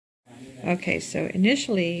Okay, so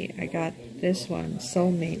initially I got this one,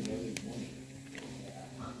 soulmate.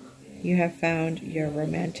 You have found your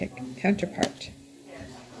romantic counterpart.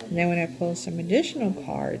 And then when I pulled some additional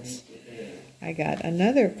cards, I got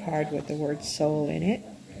another card with the word soul in it,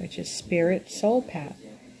 which is Spirit Soul Path,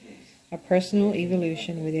 a personal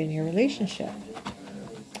evolution within your relationship.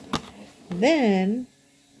 Then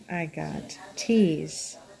I got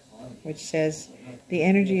Tease, which says the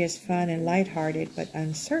energy is fun and lighthearted but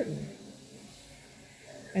uncertain.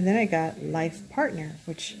 And then I got Life Partner,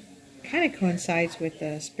 which kind of coincides with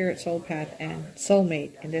the Spirit Soul Path and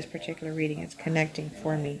Soulmate in this particular reading. It's connecting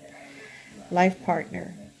for me. Life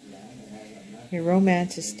Partner. Your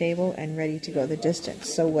romance is stable and ready to go the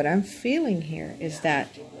distance. So what I'm feeling here is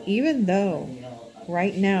that even though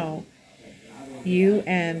right now you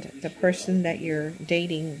and the person that you're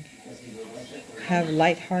dating have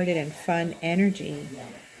lighthearted and fun energy,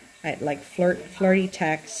 like flirty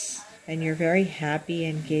texts, and you're very happy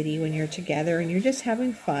and giddy when you're together and you're just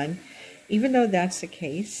having fun, even though that's the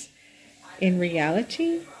case, in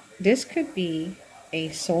reality, this could be a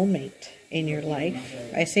soulmate in your life.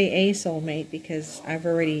 I say a soulmate because I've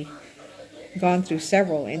already gone through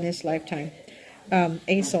several in this lifetime.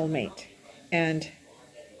 A soulmate. And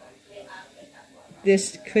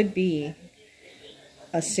this could be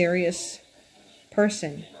a serious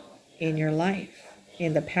person in your life.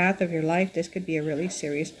 In the path of your life, this could be a really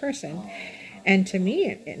serious person. And to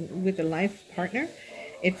me, with the life partner,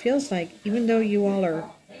 it feels like even though you all are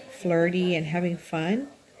flirty and having fun,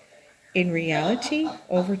 in reality,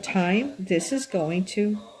 over time, this is going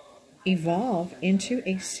to evolve into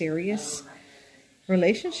a serious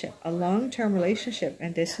relationship, a long-term relationship,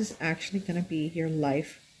 and this is actually going to be your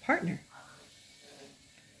life partner.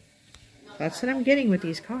 That's what I'm getting with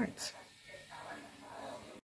these cards.